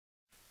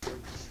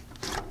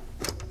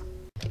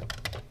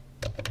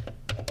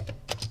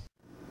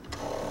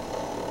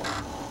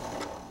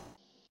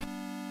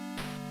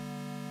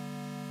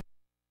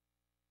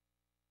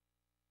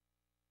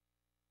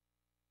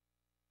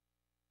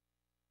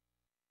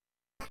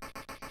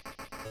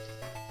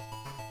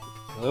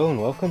Hello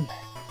and welcome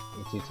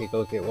to take a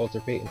look at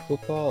Walter Payton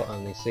football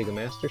on the Sega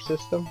Master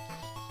System.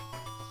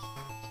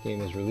 This game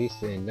was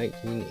released in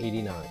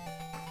 1989.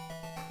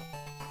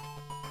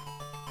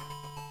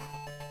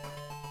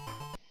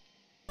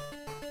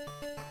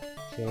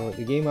 So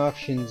the game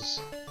options,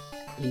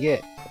 you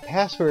get a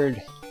password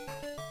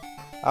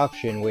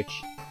option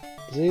which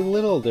is a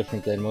little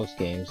different than most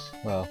games.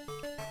 Well,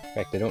 in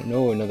fact I don't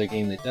know another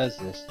game that does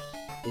this,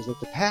 is that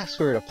the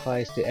password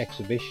applies to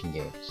exhibition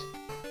games.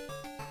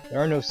 There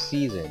are no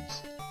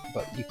seasons,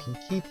 but you can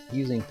keep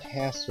using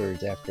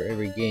passwords after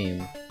every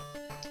game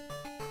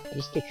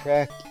just to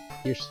track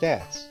your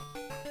stats.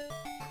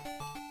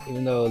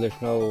 Even though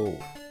there's no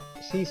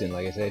season,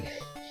 like I said,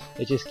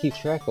 it just keeps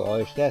track of all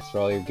your stats for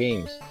all your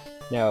games.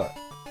 Now,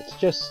 it's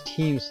just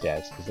team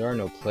stats because there are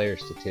no player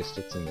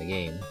statistics in the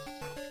game.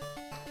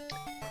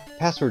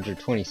 Passwords are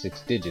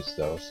 26 digits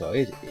though, so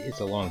it's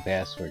a long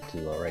password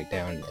to write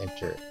down and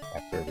enter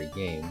after every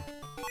game.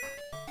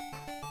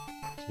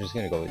 I'm just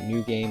going to go with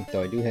new game,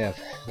 though I do have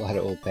a lot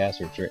of old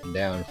passwords written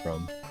down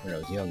from when I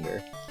was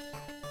younger.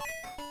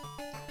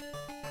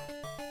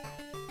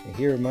 And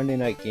here, Monday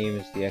night game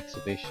is the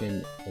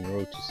exhibition, and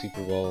Road to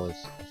Super Bowl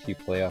is a few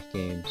playoff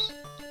games.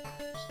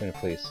 I'm just going to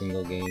play a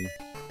single game.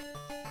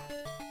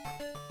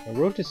 Now,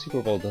 Road to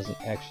Super Bowl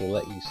doesn't actually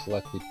let you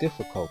select the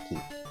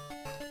difficulty,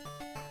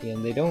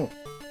 and they don't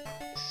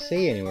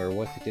say anywhere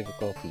what the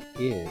difficulty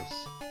is.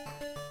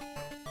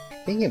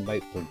 I think it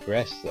might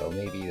progress though.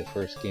 Maybe the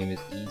first game is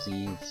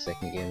easy, the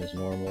second game is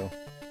normal.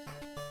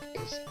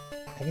 Because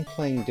I've been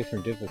playing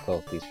different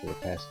difficulties for the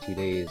past 2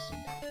 days,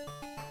 and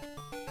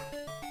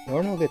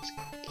normal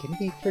can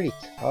be pretty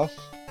tough.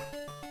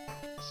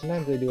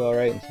 Sometimes I do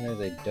alright and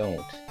sometimes I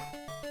don't.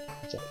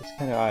 It's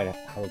kind of odd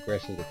how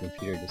aggressive the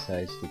computer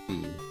decides to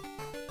be.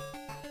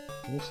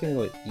 I'm just going to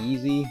go with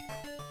easy,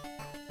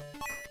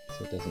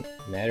 so it doesn't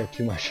matter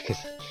too much,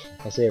 because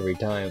I say every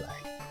time,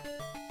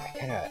 I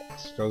kind of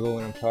struggle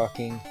when I'm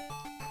talking.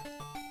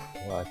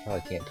 Well, I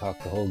probably can't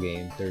talk the whole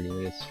game, 30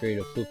 minutes straight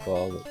of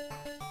football, but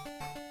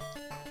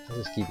I'll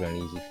just keep it on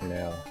easy for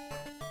now.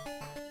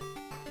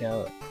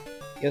 Now,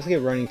 you also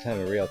get running time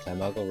and real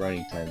time. I'll go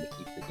running time to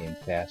keep the game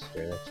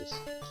faster. That just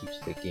keeps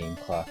the game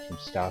clock from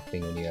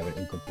stopping when you have an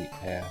incomplete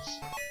pass.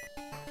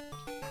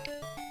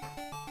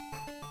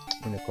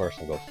 And of course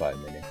I'll go 5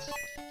 minutes.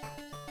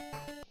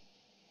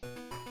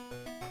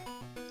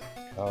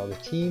 The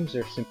teams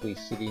are simply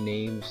city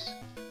names.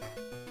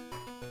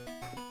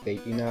 They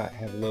do not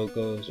have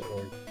logos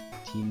or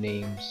team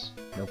names,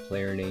 no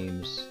player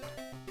names,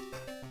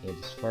 and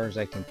as far as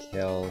I can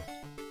tell,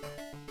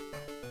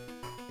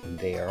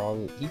 they are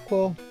all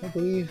equal, I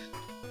believe.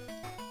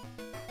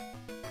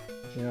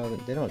 You know,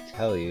 they don't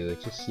tell you,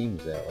 it just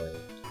seems that way.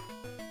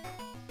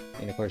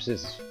 And of course,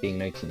 this being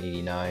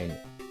 1989,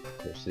 of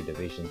course the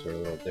divisions were a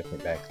little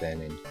different back then,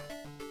 and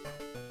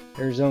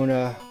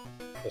Arizona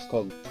was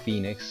called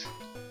Phoenix,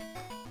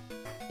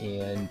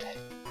 and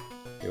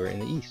they were in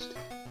the East.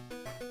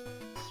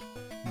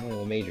 One of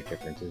the major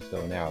differences,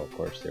 though, now, of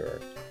course, there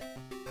are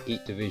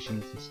 8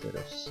 divisions instead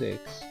of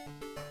 6.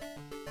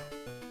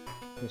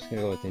 I'm just going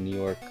to go with the New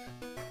York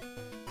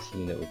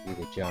team that would be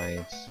the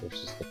Giants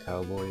versus the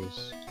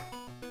Cowboys,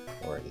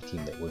 or the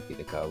team that would be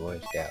the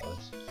Cowboys,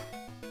 Dallas.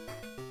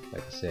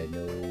 Like I said,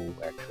 no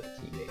actual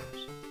team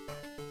names.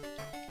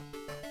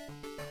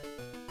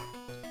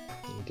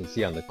 And you can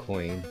see on the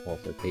coin,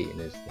 Walter Payton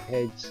is the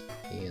heads,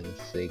 and the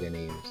Sega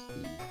name is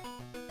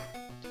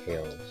the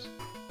tails.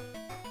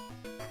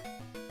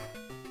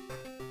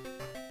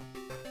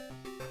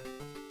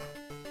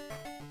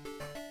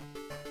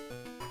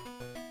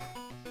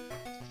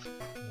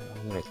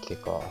 I'm going to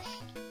kick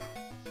off.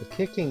 The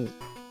kicking,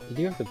 you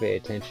do have to pay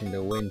attention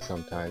to win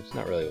sometimes.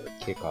 Not really with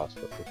kickoffs,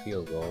 but for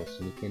field goals.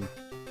 And you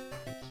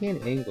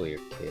can angle your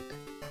kick.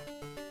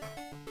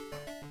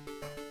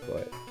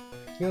 But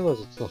field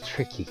goals, it's a little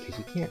tricky because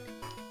you can't.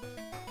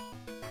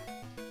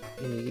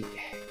 You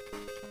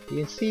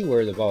can see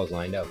where the ball is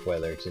lined up,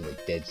 whether it's in the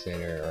dead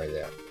center or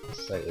the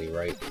slightly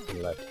right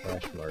and left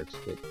hash marks.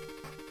 But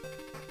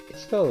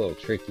it's still a little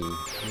tricky.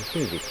 And as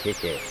soon as you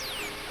kick it,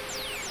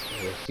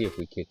 we'll see if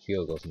we kick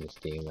field goals in this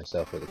game,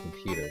 myself or the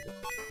computer. But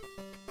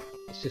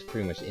it's just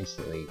pretty much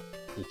instantly,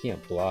 you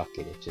can't block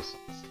it, it just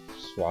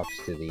swaps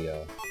to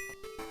the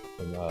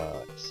from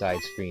side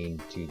screen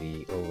to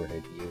the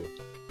overhead view.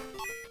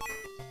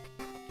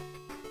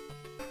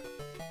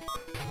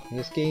 And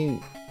this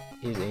game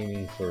is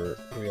aiming for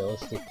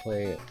realistic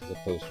play as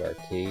opposed to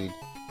arcade.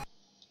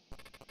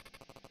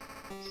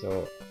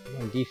 So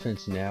I'm on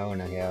defense now,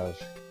 and I have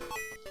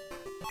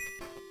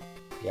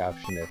the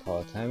option to call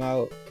a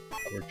timeout,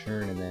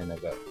 return, and then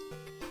I've got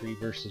 3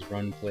 versus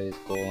run plays,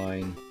 goal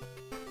line,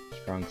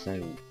 strong side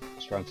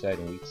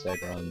and weak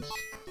side runs,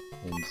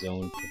 and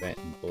zone, prevent,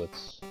 and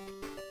blitz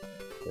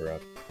for a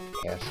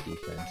pass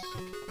defense.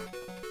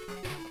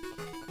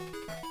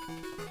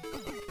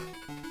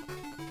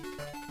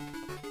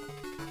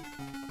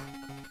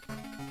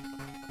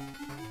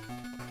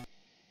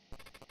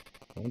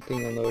 One thing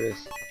you'll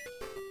notice,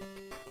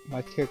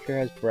 my character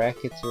has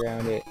brackets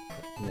around it.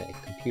 And the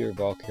computer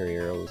ball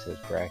carrier always has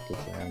brackets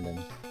around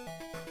them.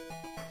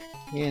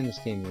 And this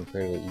game is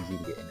incredibly easy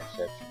to get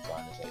interceptions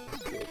on, as I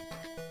just did.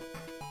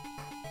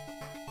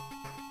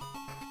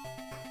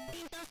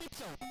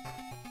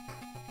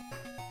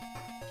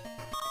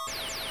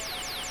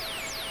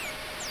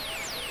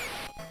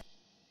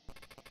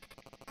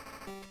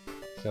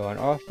 So on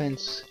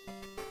offense,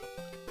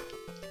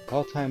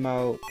 call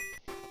timeout,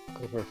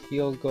 go for a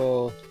field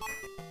goal,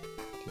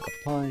 kick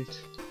a punt,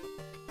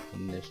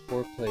 and there's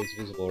 4 plays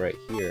visible right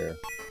here.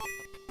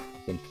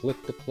 You can flip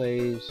the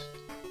plays.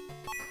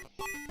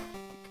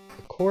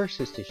 The course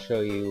is to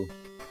show you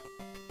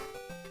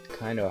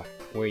kind of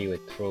where you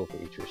would throw for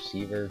each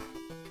receiver.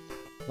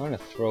 You want to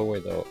throw where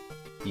they'll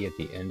be at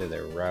the end of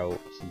their route,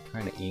 so you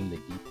kind of aim the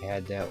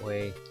D-pad that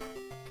way.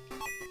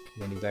 And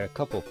then you've got a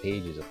couple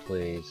pages of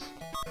plays.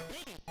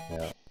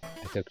 Yeah,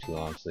 it took too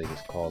long, so they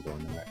just called one.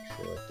 I'm not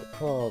sure what they're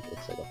called.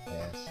 Looks like a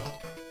pass.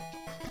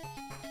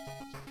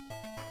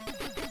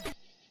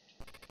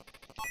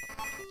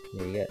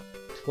 Yeah, you got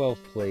 12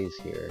 plays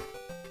here.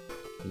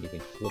 And you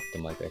can flip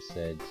them, like I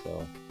said,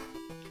 so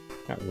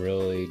not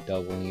really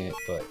doubling it,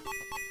 but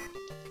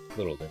a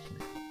little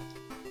different.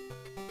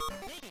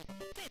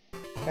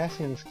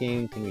 Passing in this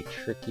game can be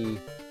tricky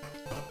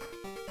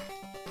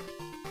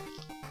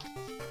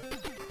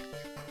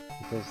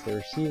because the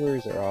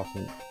receivers are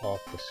often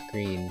off the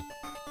screen.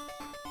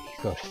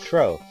 You go to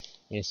throw,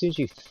 and as soon as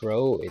you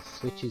throw, it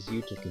switches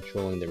you to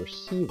controlling the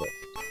receiver.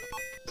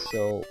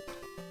 So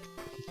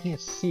if you can't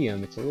see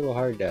them, it's a little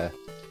hard to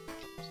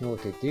know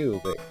what to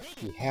do, but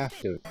you have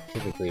to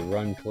typically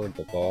run toward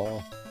the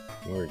ball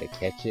in order to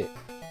catch it.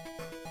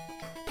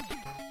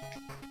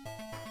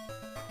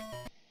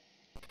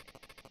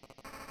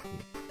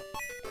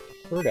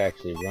 I prefer to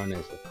actually run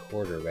as the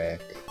quarterback.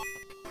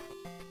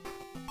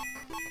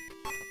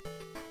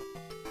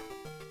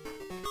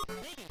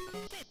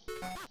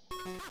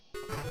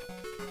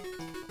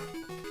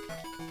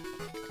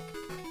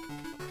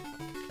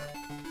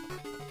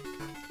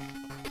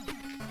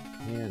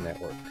 And that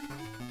worked.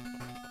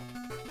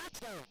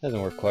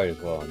 Doesn't work quite as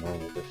well on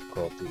normal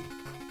difficulty,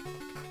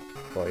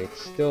 but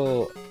it's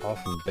still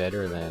often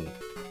better than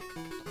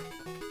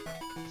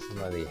some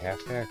of the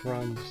halfback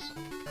runs.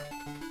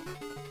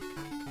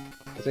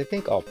 Because I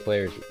think all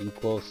players are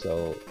equal,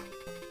 so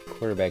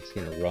quarterback's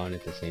going to run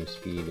at the same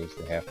speed as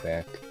the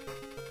halfback.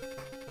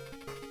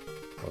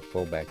 Or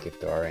fullback, if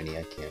there are any,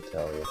 I can't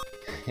tell you.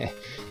 They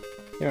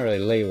don't really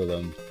label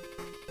them.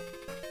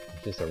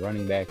 It's just a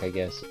running back, I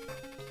guess.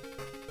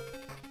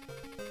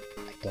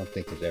 I don't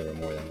think there's ever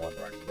more than one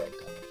running back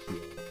on the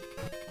field.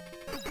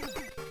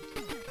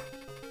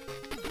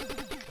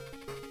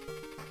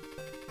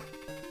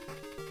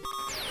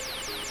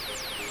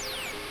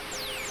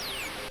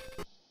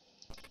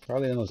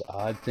 Probably the most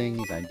odd thing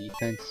is on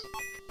defense.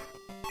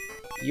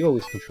 You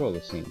always control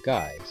the same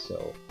guy,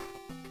 so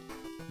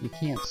you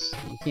can't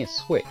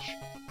switch.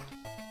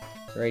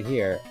 So right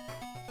here,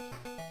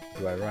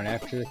 do I run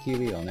after the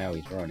QB? Well, now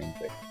he's running,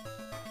 but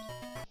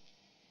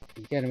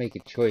you gotta make a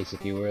choice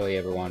if you really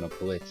ever want to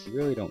blitz. You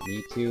really don't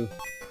need to.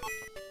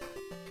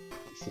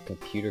 The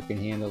computer can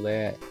handle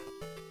that.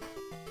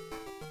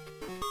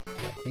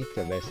 I think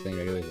the best thing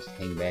to do is just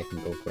hang back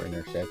and go for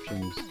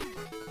interceptions.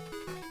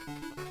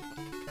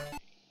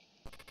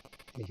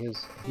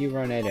 Because if you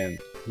run at him,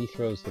 he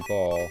throws the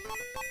ball,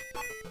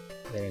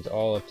 then it's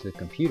all up to the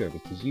computer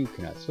because you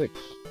cannot switch.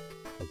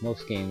 Like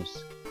most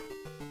games,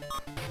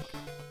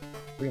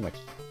 pretty much,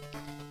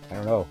 I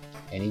don't know,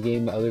 any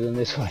game other than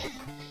this one,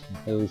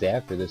 at least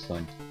after this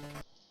one,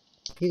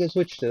 you can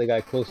switch to the guy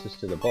closest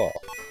to the ball.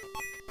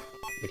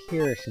 But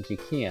here, since you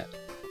can't,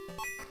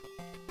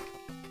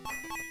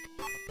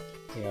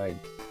 you know,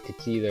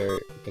 it's either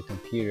the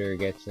computer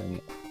gets him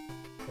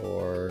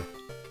or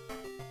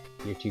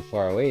you're too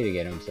far away to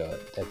get him, so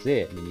that's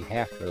it. I mean, you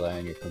have to rely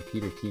on your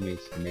computer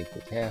teammates to make the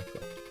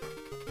tackle.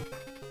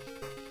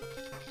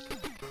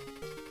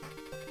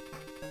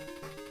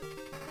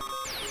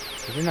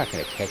 Because you're not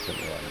going to catch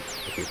anyone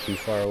if you're too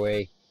far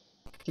away.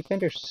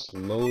 Defenders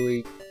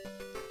slowly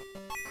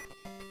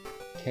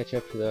catch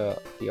up to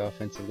the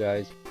offensive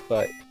guys,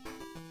 but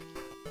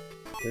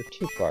if they're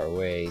too far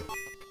away,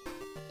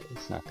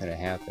 it's not going to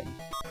happen.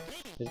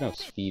 There's no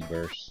speed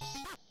bursts.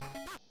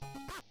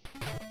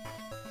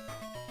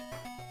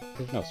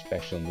 There's no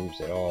special moves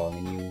at all. I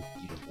mean, you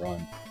just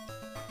run.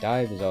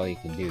 Dive is all you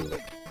can do, but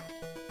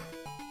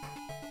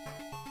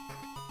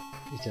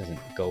it doesn't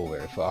go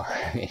very far.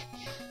 I mean,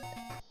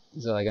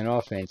 so like on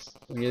offense,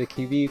 when you're the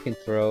QB, you can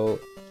throw,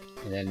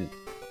 and then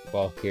the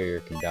ball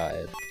carrier can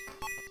dive.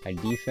 On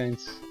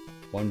defense,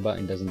 one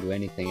button doesn't do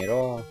anything at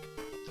all,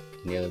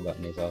 and the other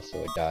button is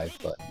also a dive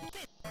button.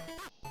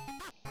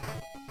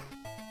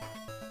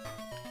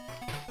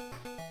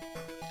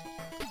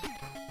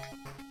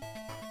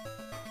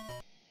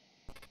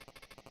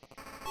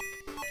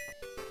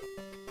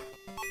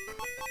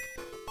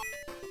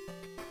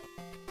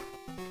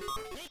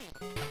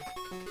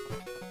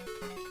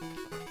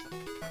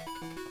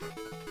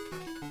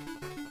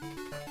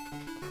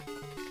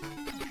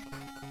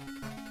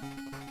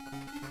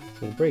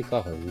 So to break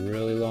off a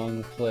really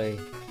long play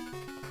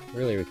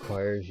really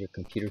requires your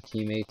computer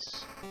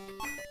teammates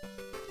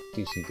to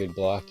do some good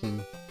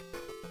blocking.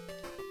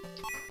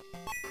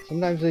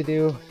 Sometimes they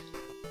do,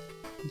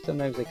 and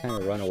sometimes they kind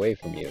of run away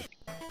from you.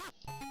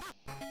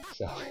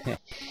 So,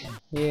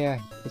 yeah,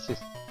 it's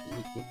just,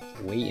 you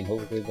can wait and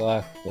hope they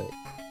block, but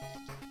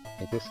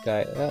like this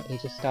guy, well, he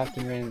just stopped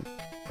and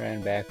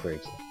ran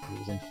backwards. He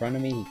was in front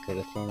of me, he could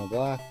have thrown a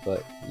block,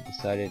 but he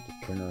decided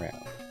to turn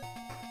around.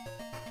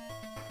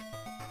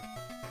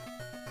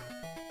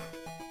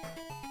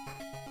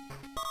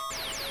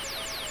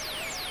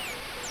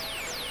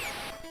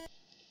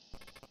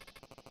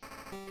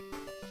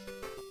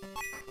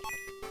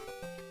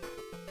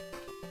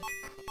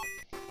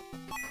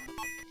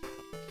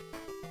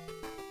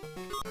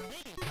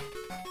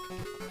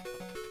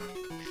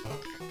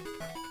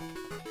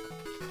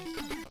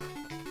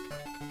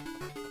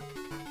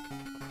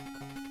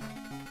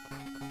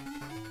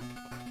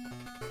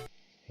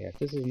 Yeah, if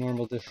this is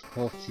normal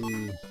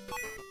difficulty,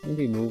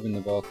 maybe moving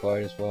the ball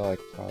quite as well, I'd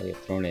probably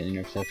have thrown an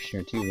interception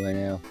or two by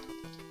now.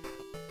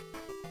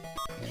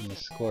 And the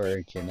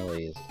score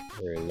generally is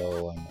very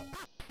low on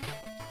the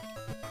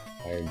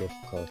higher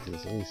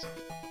difficulties, at least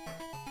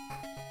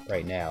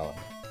right now.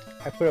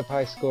 I put up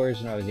high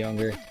scores when I was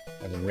younger.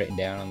 I have them written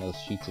down on those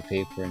sheets of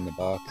paper in the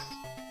box.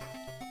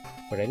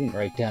 But I didn't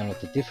write down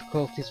what the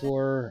difficulties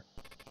were,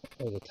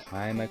 or the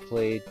time I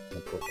played,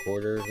 like what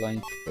quarter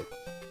length, but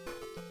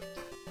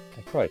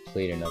I probably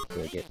played enough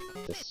to get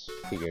this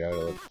figured out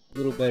a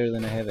little better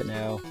than I have it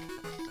now.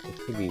 There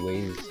could be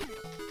ways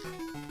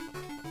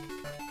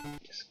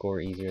to score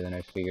easier than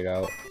I figured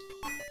out.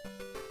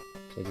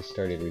 So I just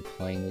started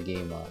replaying the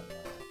game on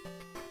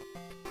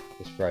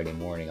this Friday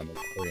morning. I'm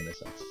recording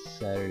this on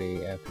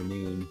Saturday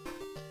afternoon.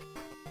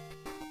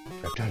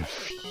 I've done a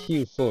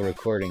few full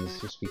recordings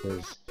just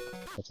because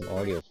I had some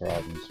audio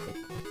problems, but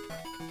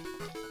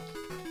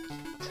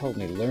it's helped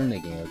me learn the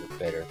game a bit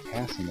better.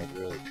 Passing is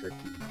really tricky.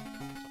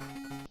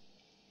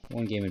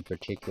 One game in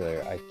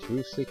particular, I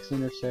threw 6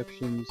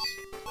 interceptions,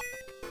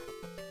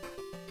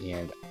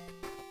 and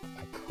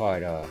I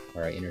caught,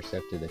 or I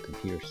intercepted the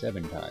computer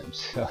 7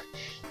 times, so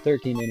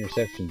 13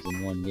 interceptions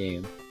in one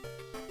game.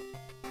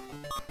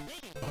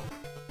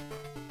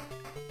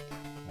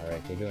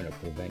 Alright, they're doing a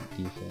prevent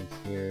defense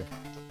here.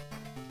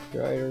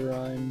 Try to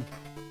run.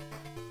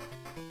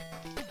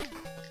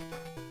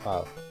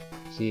 Wow,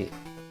 see,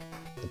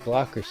 the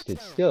blocker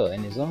stood still,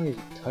 and as long as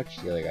you touch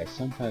the other guy,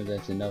 sometimes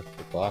that's enough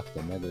to block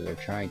them, whether they're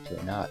trying to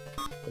or not.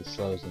 It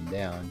slows them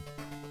down.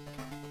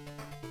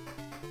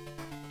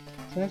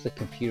 Sometimes the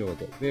computer will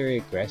get very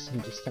aggressive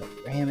and just start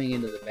ramming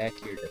into the back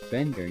of your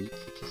defender, and you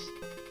can just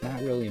not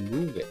really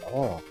move at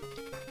all.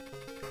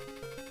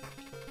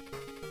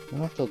 I don't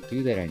know if they'll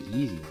do that on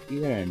easy. They'll do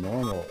that on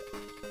normal.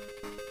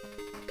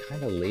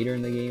 Kind of later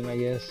in the game, I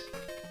guess.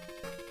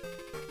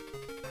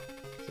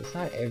 So it's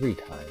not every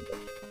time, but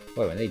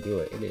boy, when they do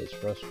it, it is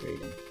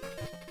frustrating.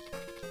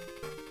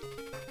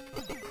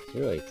 So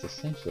really, it's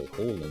essentially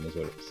holding is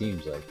what it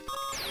seems like.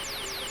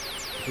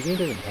 The game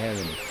doesn't have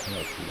any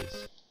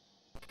penalties.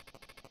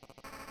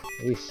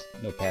 At least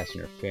no pass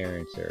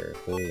interference or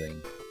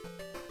holding.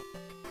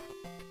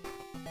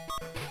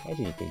 I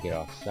imagine you could get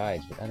off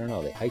sides, but I don't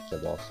know, they hike the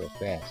ball so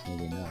fast,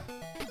 maybe not.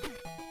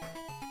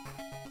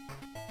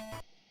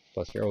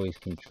 Plus you're always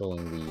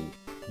controlling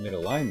the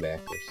middle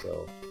linebacker,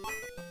 so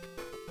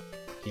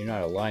you're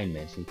not a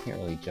lineman, so you can't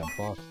really jump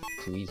off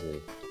too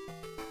easily.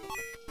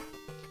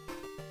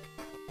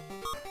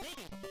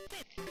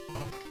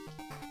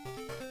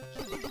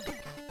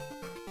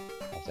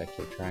 I was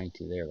actually trying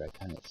to there, but I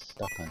kind of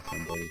stuck on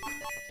somebody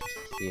just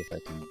to see if I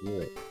can do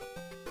it.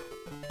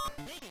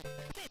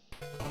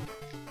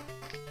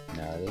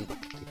 No, they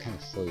kind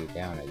of slow you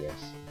down, I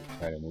guess, if you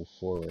try to move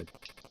forward.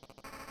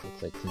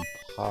 Looks like it's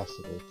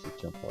impossible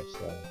to jump off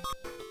sides.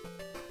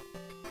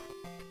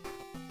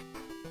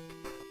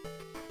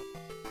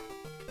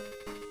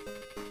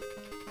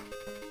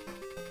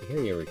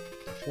 Here you're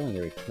controlling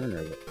the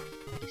returner,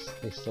 but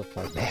they still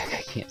far back.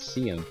 I can't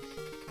see him.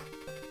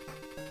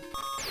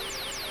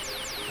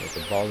 If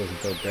the ball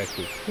doesn't go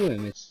directly to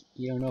him,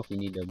 you don't know if you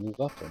need to move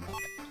up or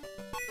not.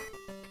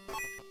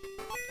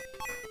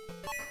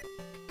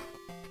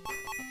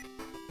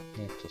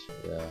 Yeah, just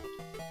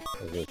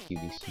a real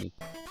QB sneak.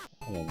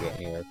 I won't get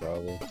anywhere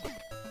probably.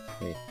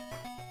 Wait,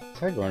 it's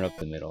hard to run up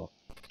the middle.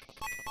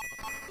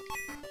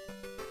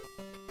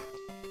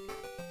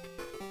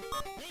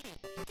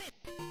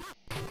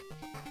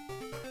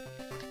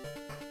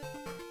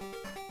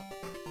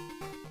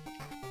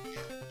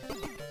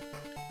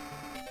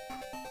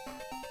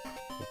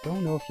 I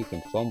don't know if you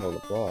can fumble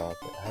the ball,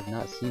 but I've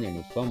not seen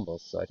any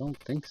fumbles, so I don't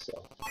think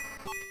so.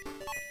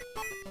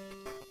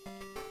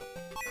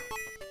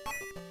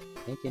 I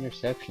think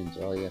interceptions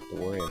are all you have to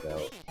worry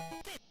about.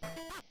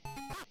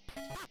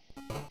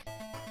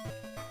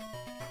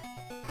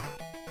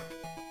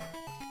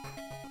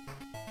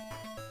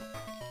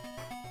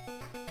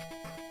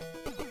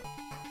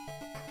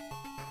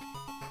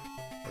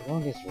 The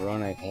longest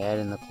run I've had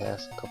in the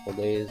past couple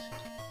days,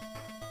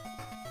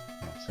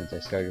 since I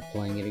started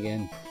playing it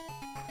again.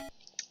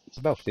 It's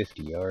about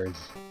 50 yards.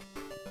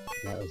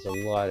 That was a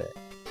lot of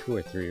 2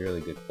 or 3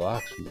 really good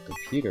blocks from the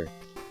computer.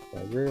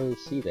 I rarely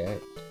see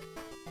that.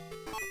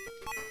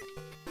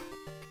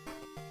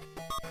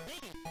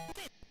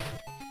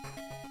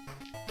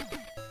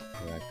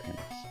 So I kind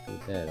of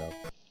screwed that up.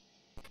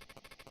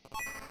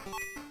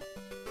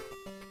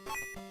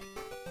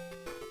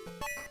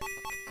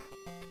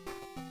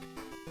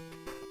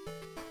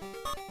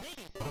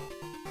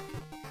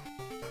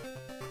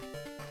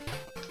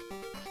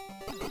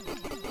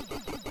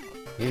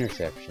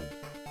 Interception.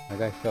 My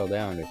guy fell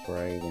down before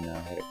I even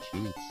had a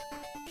chance.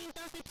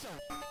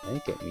 I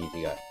think it means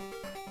he got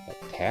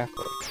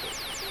tackled.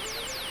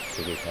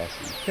 To get past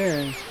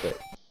interference, but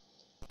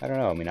I don't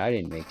know. I mean, I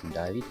didn't make him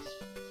dive. He just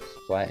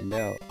flattened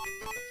out.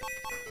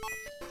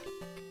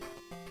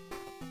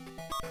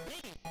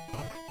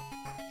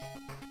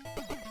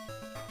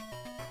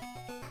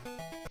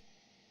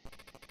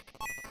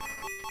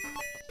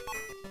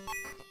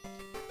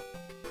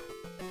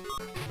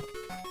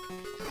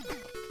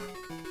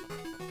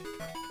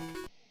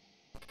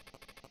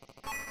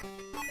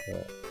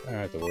 I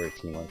don't have to worry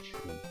too much.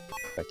 I mean,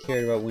 if I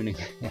cared about winning,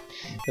 it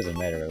doesn't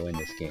matter if I win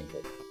this game,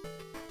 but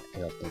I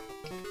don't think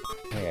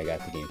I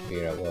got the game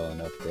figured out well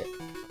enough that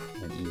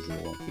when easy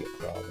it won't be a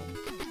problem.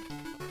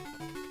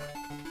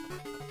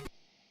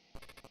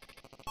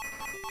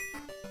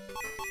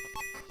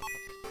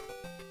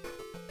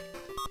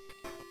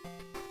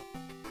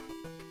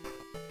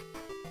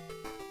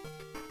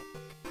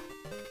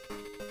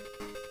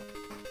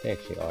 They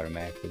actually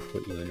automatically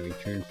put you in a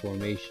return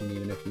formation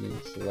even if you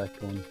didn't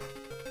select one.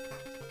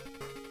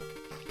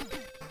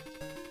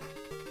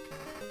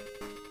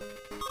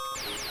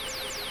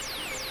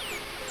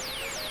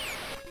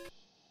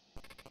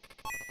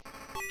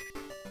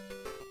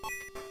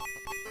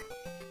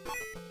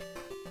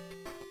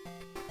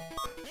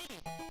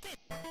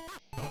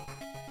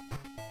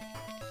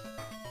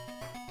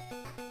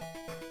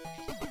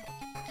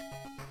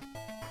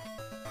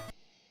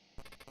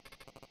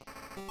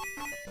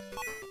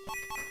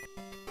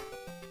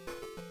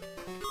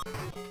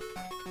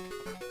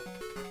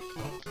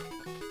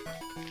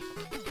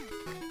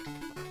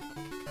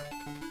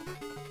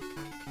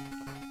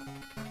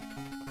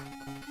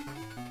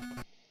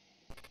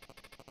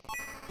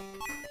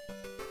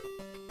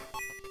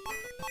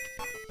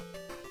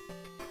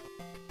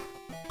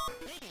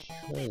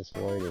 Try this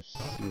wide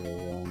receiver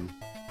run.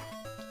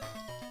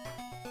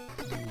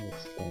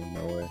 It's going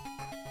nowhere.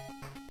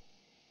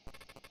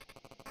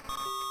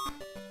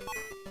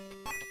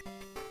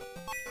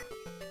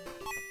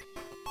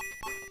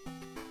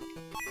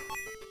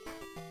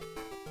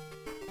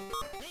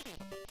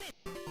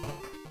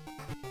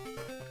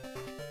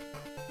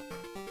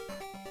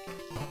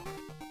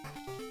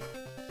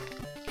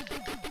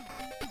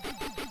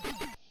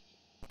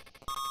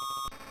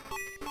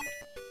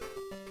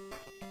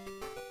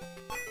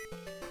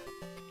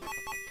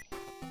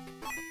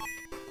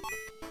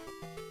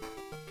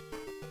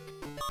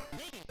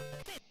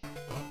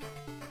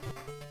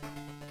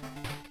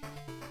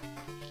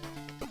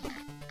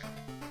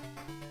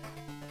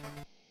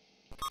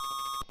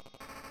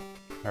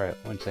 Alright,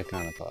 1 second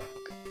on the clock.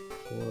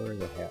 For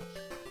the half.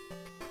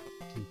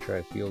 Try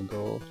a field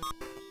goal.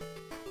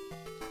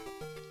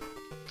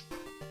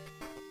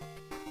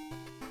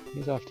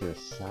 He's off to the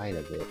side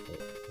of it, but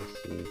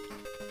let's see.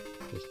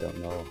 Just don't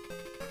know.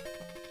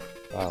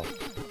 Wow.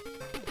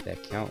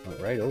 That count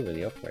went right over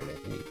the upright,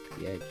 I think.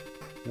 The edge.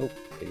 Nope,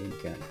 it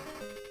didn't count.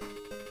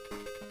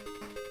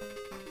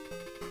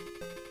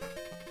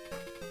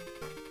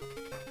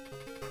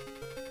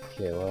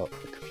 Okay, well,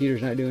 the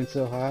computer's not doing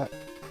so hot.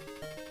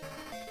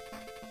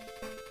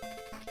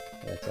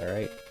 That's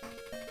alright.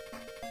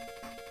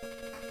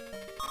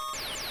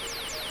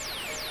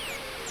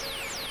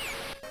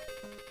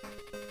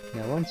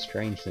 Now, one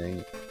strange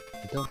thing,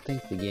 I don't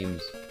think the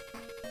game's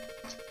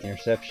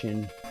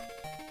interception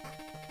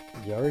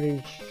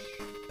yardage,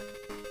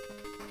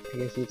 I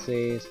guess you'd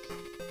say, is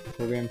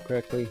programmed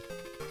correctly.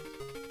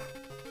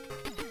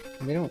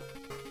 And they don't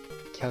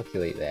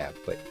calculate that,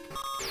 but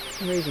for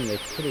some reason they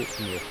put it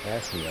in your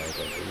passing yards,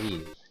 I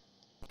believe.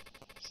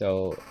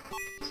 So,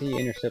 say you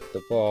intercept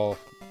the ball,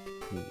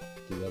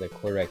 the other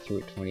quarterback threw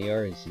it 20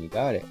 yards and you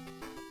got it.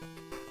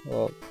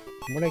 Well,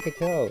 from what I could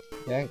tell,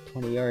 that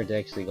 20 yards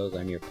actually goes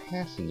on your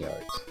passing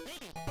yards.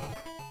 Which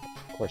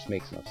of course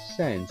makes no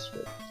sense,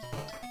 but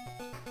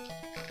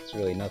it's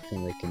really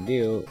nothing they can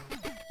do.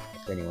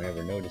 If anyone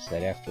ever noticed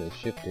that after they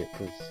shipped it,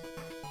 because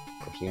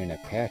of course you didn't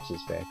have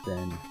patches back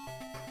then.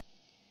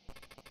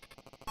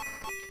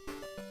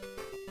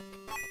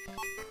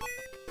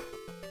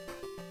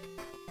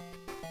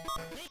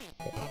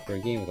 But for a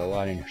game with a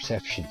lot of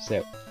interceptions,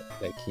 that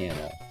can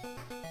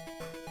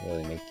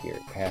really make your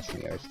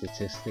passing yard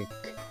statistic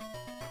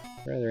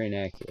rather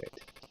inaccurate.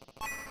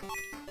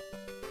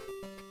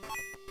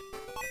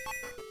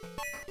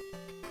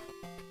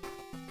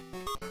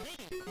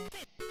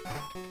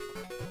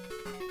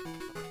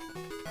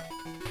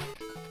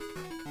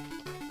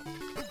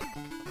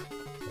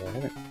 So I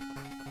haven't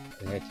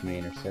had too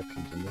many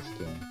interceptions in this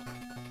game.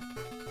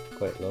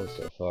 quite low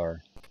so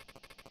far.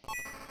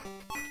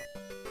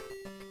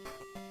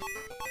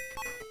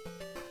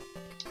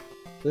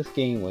 This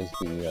game was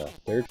the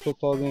third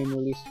football game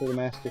released for the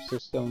Master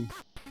System.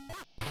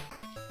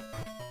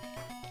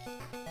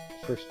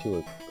 First two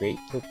are Great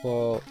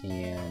Football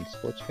and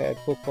Sportspad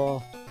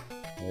Football.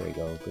 There we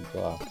go, good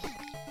blocks.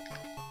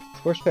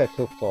 Sportspad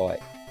Football,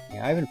 I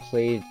haven't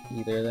played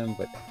either of them,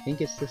 but I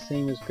think it's the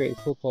same as Great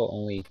Football,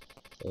 only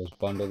it was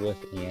bundled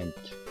with and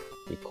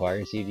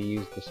requires you to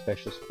use the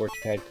special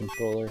Sportspad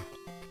controller.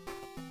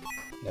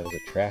 That was a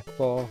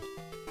trackball.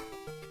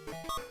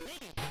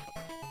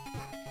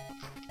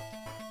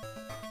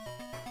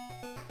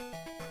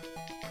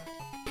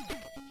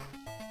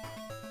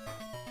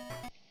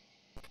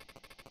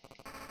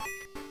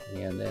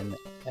 And then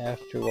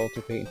after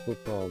Walter Payton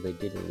Football, they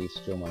did release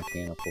Joe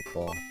Montana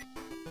Football.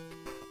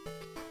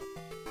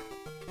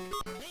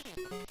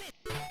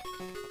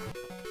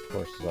 Of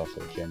course, there's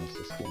also a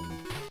Genesis game.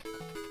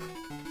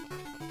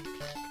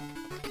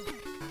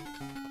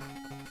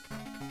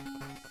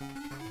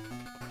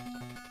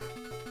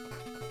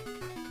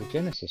 The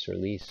Genesis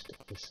released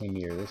the same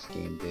year this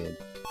game did.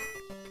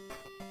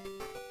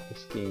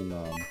 This game, I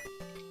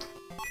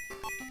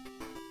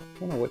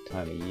don't know what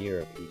time of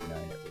year of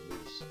 '89 it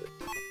released, but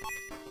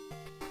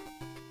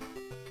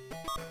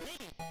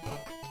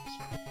it's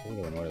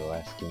probably one of the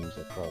last games I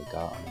probably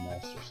got on the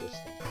Master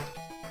System.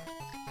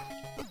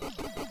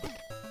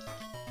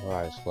 Oh,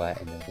 I was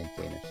flat and I think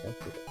they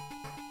intercepted it.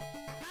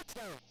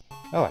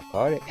 Oh, I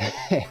caught it.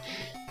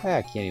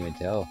 I can't even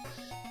tell.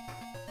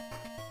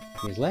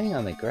 He was laying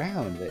on the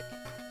ground, but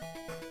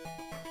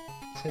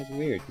it's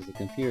weird because the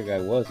computer guy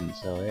wasn't,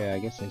 so yeah, I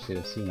guess I should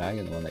assume I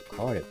was the one that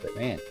caught it, but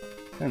man,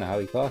 I don't know how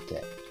he caught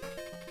that.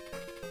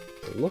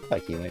 It looked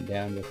like he went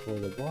down before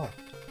the block.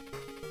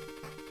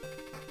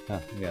 Huh,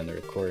 maybe on the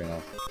recording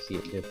I'll see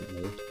it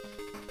differently.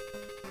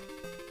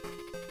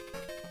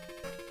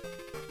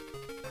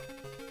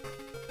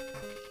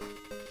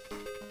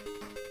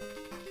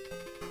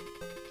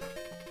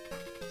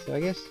 So I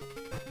guess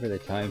for the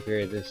time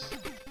period, this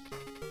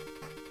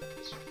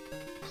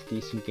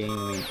decent game.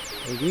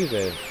 I mean,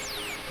 I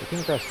came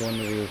across one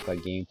review by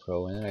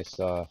GamePro, and then I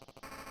saw,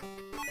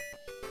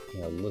 you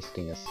know,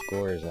 listing of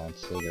scores on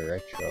Sega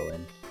Retro,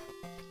 and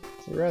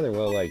it's a rather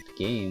well-liked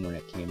game when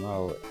it came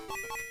out.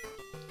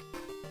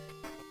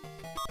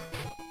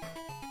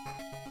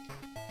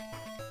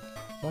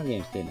 A lot of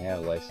games didn't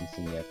have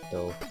licensing yet,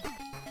 though.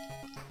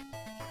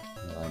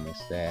 Well, I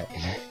missed that.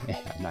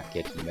 I'm not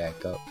catching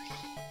back up.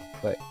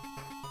 But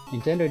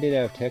Nintendo did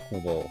have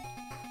Tecmo Bowl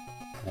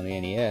on the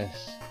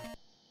NES.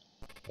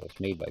 It was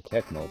made by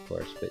Tecmo, of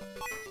course, but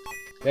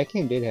that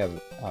game did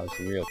have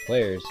obviously real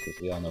players,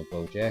 because we all know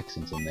Bo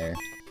Jackson's in there.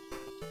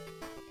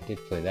 I did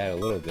play that a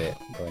little bit,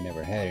 though I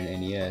never had an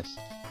NES.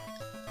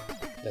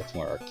 That's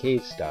more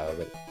arcade style,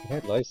 but it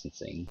had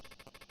licensing,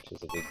 which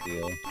was a big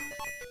deal.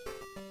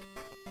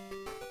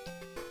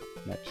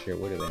 I'm not sure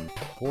it would have been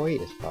quite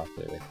as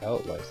popular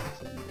without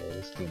licensing, though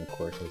this game, of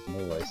course, has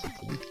no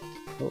licensing.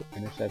 Oh,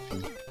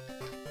 interception.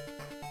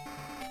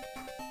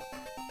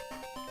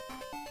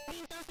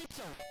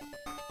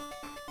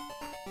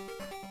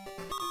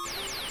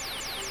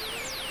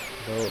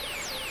 So,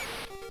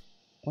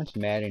 once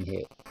Madden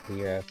hit the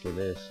year after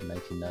this, in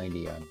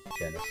 1990 on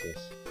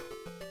Genesis,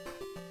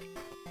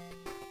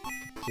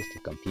 just to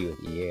compete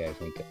with EA, I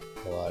think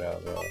a lot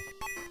of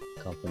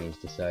companies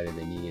decided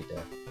they needed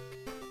to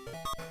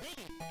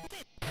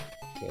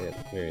get at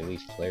the very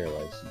least player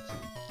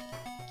licensing.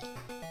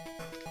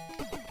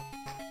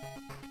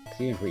 Because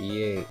even for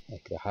EA,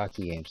 like the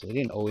hockey games, they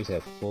didn't always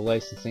have full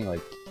licensing,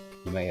 like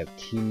you might have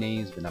team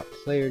names but not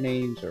player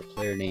names, or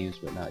player names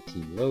but not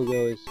team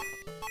logos.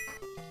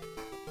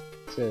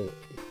 So,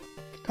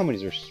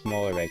 companies were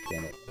smaller back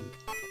then.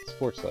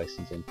 Sports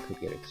licensing could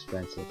get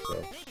expensive, so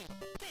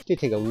it did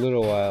take a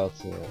little while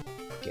to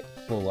get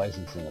full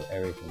licensing of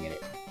everything in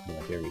it, pretty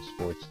much every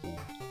sports game.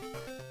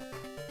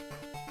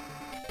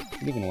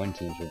 And even when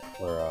teams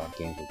or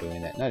games were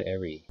doing that, not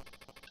every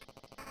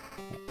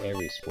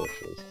sports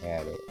release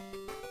had it.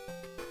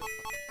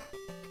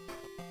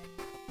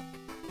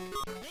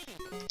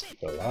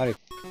 But a lot of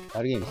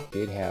games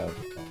did have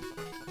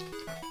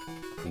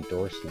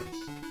endorsements.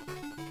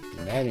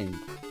 Madden,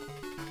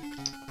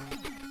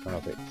 I don't know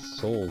if it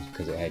sold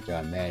because it had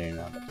John Madden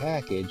on the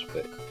package,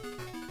 but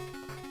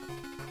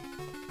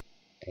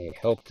it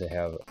helped to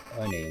have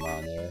a name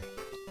on there.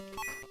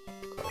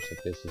 Of course,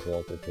 if this is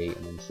Walter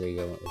Payton, and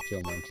Sega went with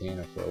Joe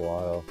Montana for a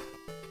while.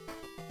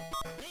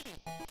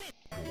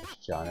 And there's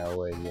John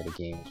Elway, he had a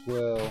game as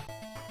well.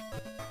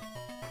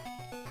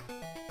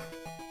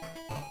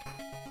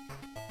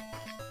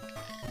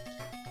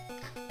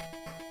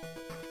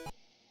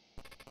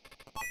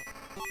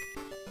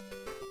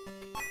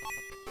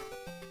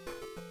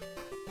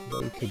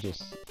 But you could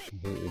just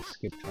completely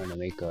skip trying to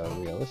make a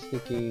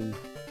realistic game,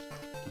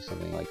 do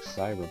something like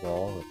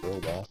Cyberball with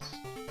robots,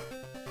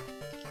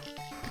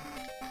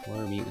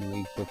 or Mutant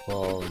League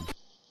Football,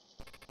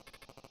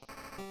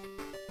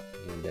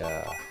 and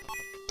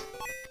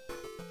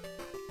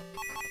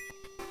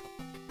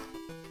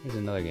There's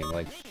another game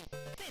like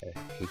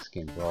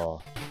Pigskin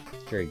Brawl.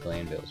 Jerry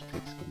Glanville's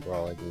Pigskin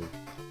Brawl, I believe.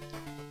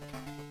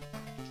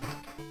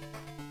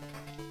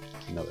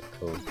 Another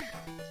coach.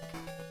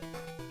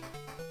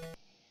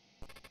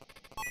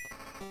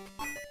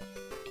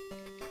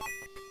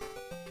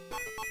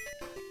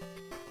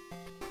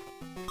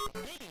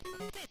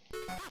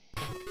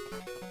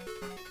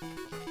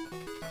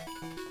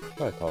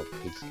 Probably called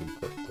Pigskin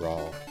Foot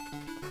Brawl.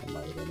 That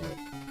might have been it.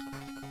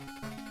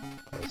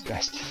 Those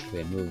guys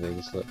didn't move, they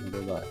just let me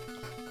go by.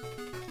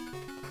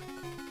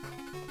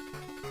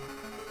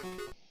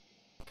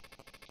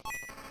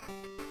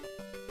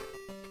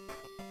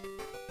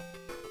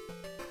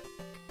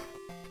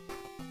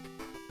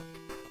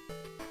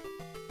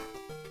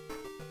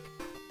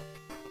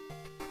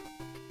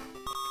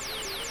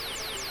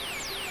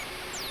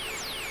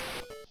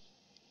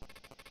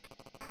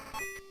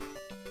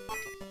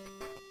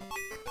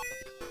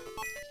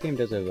 This game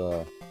does have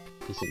a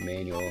decent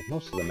manual.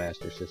 Most of the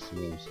Master System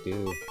games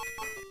do.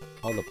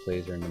 All the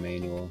plays are in the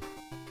manual.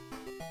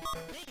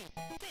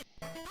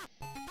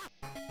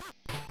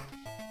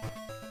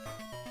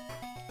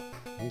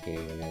 I think it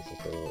even has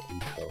just a little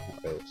intro,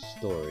 not really a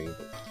story,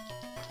 but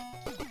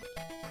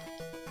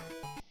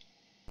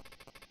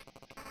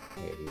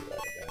yeah, he's out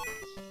of bounds.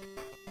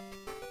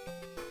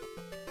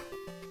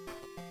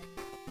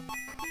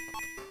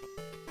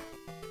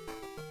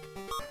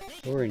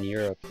 Or in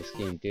Europe, this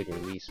game did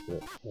release, but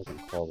it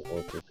wasn't called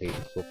Walter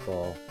Payton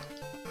Football.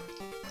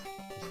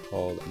 It's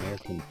called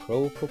American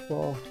Pro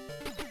Football.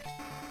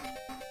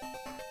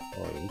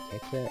 Oh, did you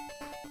catch that?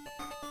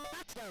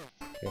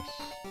 Yes.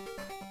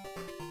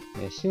 I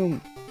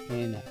assume,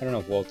 and I don't know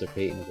if Walter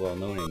Payton is well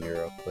known in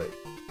Europe, but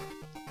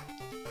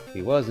if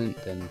he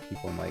wasn't, then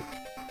people might,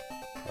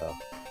 well,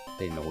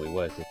 they didn't know who he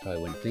was, they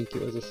probably wouldn't think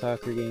it was a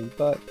soccer game,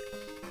 but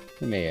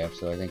they may have,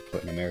 so I think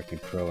putting American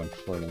Pro and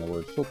floating the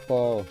word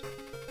football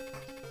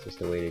is just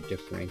a way to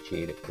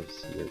differentiate it,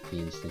 because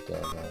Europeans think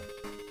of,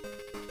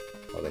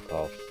 well, they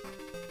call,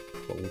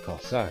 what we call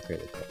soccer,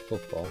 they call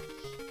football.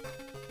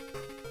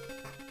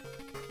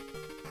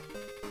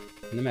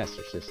 And the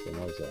Master System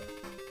was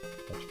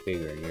much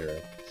bigger in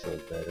Europe,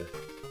 sold better.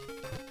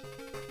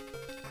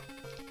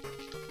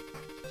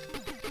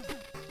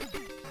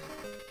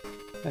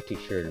 Not too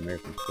sure an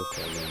American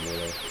football game would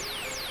have.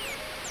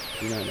 I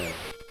do not know.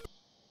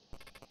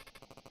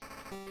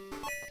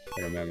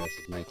 I remember this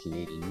is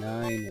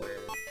 1989, where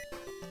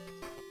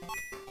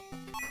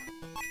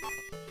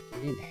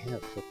they didn't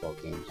have football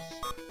games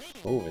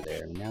over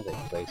there. Now they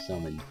play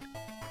some in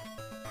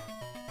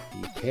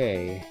the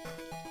UK,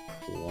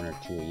 do 1 or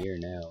 2 a year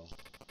now.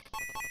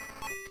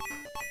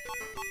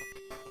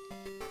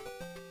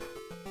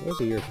 There was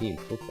a European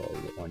football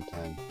league at one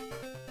time,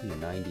 in the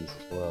 90s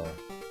as well.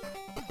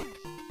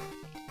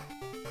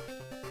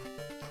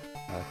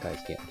 Oh, that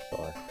guy's getting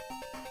far.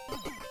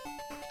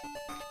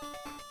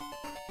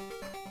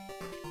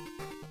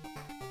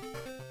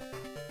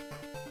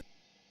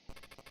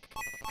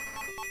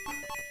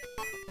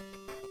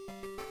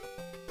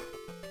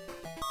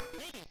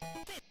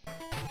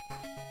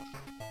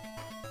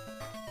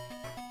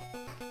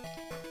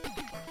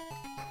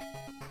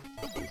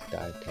 These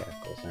dive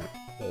tackles aren't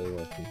really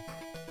working.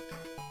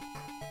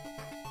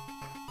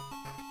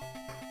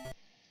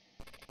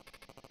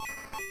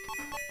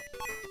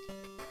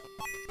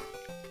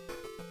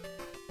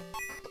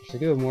 I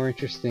do have more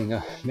interesting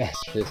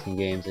Master System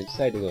games. I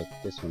decided to go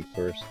with this one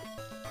first.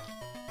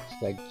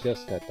 So I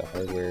just got the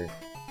hardware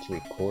to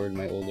record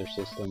my older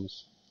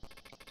systems.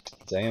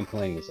 So I am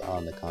playing this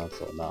on the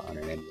console, not on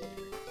an emulator.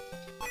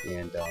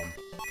 And,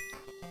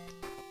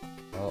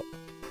 well,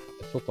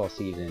 the football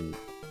season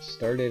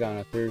started on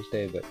a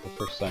Thursday, but the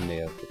first Sunday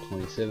of the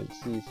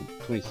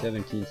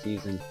 2017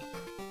 season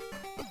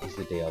is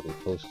the day I'll be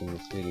posting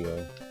this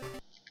video.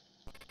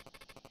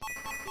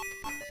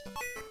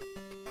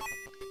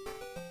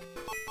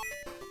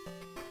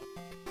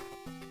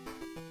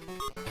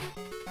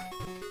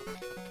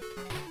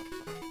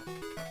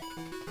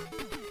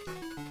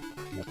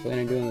 I plan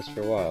on doing this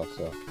for a while,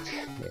 so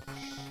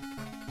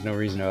there's no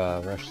reason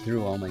to rush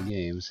through all my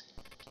games.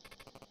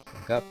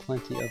 I've got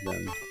plenty of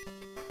them.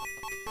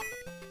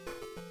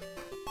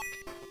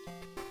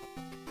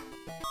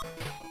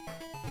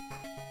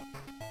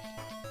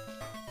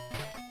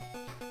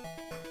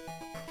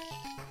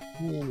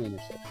 And the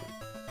interception.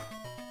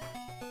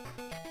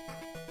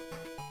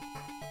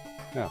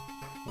 Oh,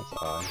 that's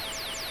odd.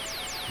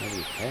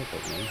 Nobody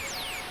tackled me.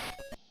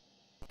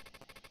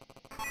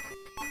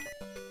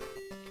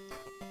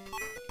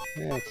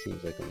 That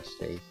seems like a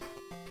mistake.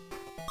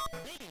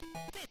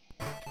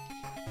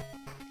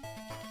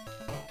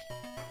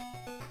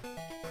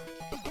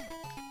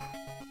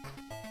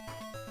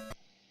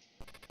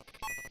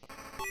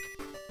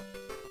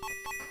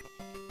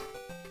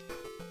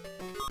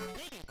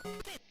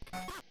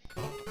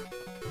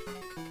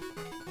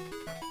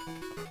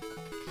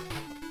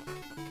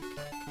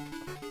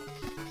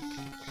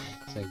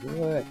 It's like,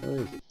 what? Where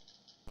is it?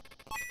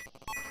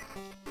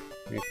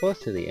 When you're close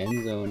to the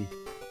end zone,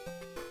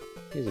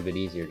 it's a bit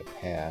easier to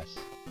pass,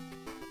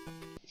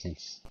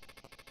 since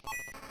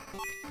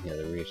you know,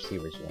 the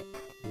receivers won't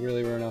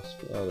really run off.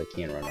 Well, they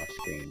can run off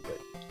screen, but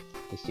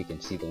at least you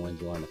can see the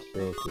ones you want to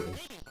throw to.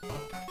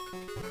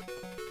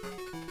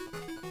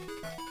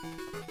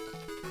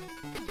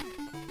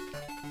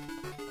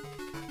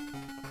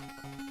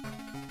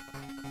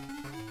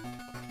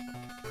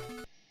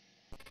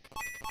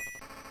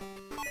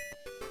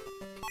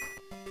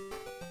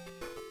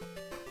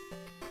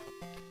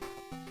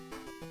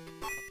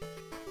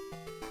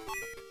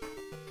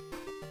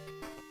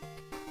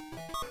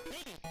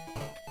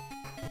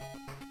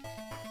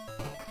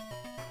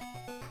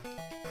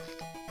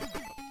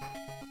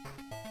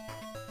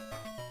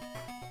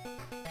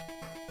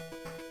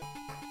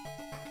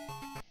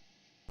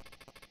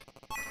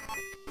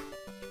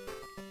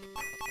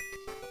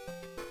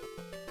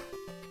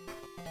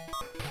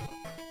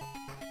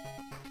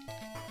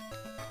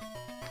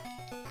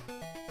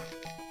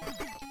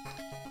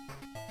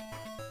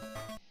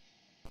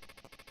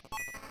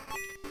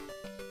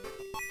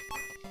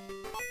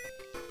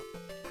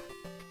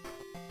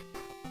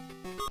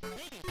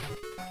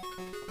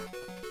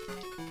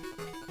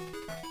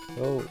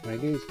 So, when I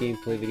do these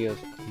gameplay videos,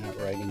 I'm not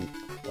writing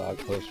blog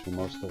posts for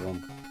most of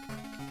them.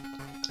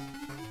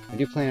 I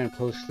do plan on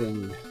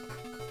posting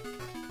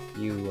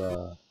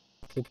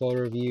football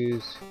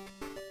reviews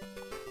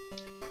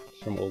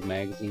from old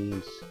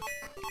magazines.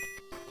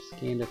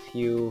 Scanned a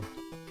few.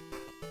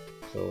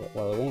 So,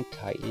 while I won't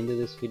tie into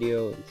this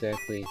video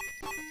exactly,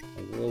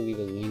 I will leave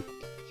a link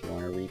if you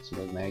want to read some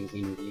old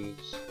magazine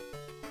reviews.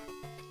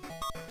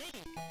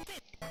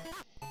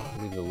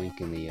 I'll leave the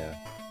link in the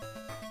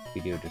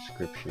video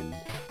description.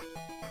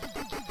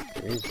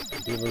 There is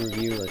a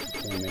review, like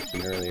I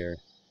mentioned earlier,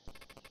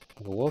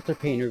 of a Walter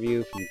Payton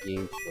review from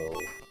GamePro,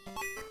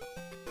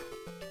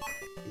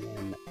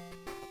 and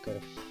got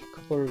a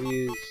couple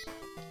reviews.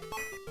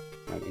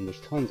 And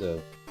there's tons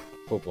of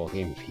football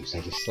game reviews.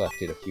 I just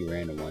selected a few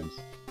random ones,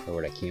 or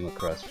what I came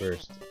across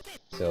first.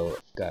 So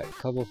got a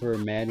couple for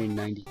Madden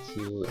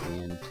 92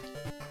 and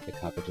the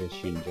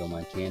competition Joe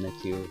Montana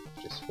 2,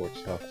 just sports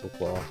talk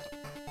football.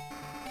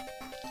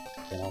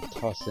 And I'll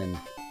toss in,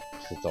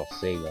 since it's all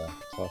Sega,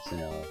 toss in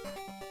a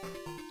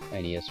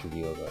NES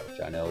review of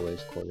John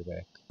Elway's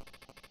quarterback.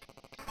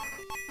 I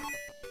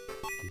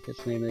think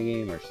that's the name of the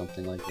game, or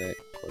something like that.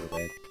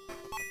 Quarterback,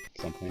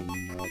 something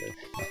or other.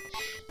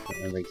 Don't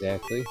remember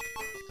exactly.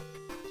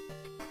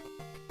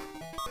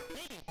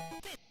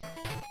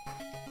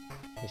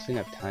 I just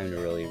didn't have time to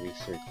really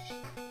research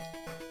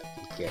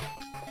and get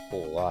a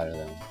whole lot of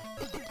them.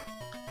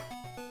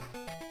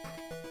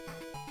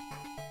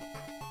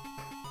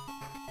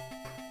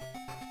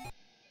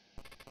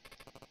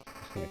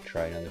 I'm gonna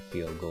try another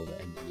field goal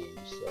to end the game,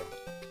 so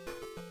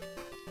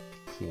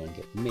see one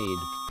get made,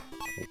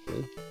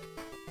 hopefully.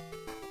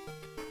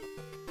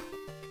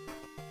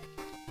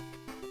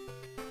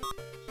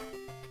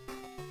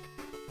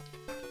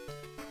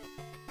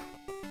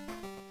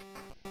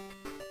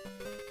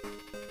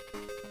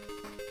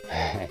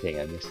 I think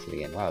I missed it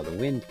again. Wow, the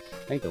wind,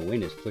 I think the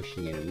wind is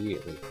pushing it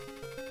immediately.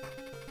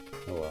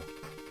 Oh well.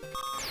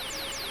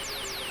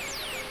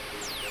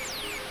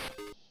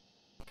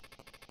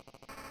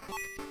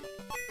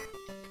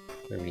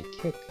 Every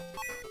kick.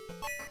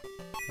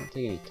 Don't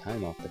take any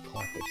time off the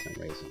clock for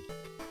some reason.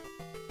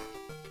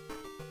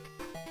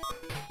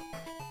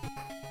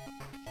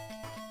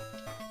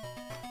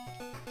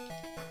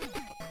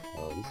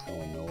 Oh, he's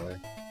going nowhere.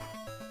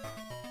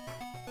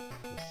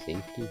 The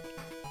safety.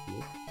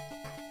 Yep.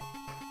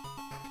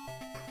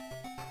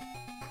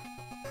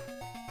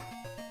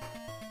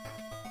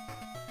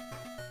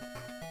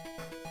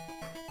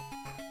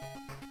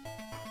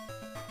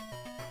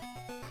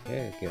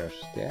 Okay, get our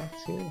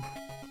stats here.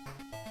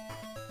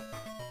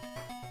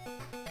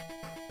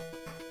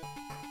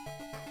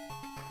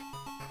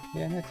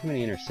 Yeah, not too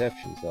many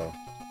interceptions though.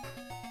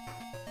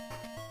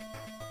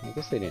 I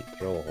guess they didn't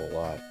throw a whole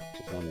lot,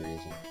 which is one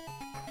reason.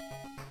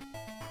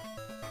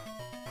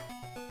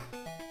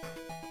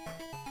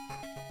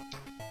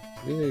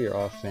 So these are your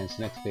offense.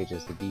 Next page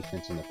is the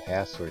defense and the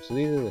password. So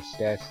these are the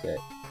stats that,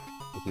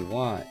 if you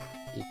want,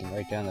 you can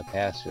write down the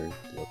password.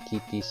 You'll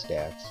keep these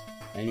stats.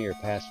 Enter your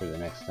password the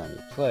next time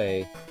you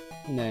play,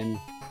 and then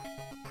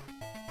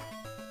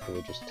it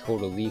will just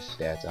total these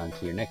stats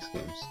onto your next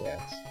game's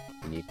stats,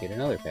 and you get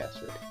another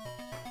password.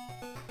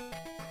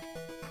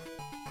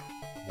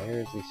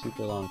 There's the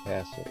super long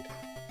password.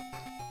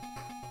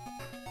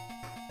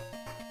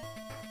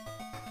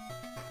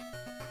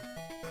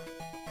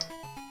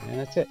 And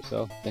that's it.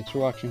 So, thanks for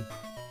watching.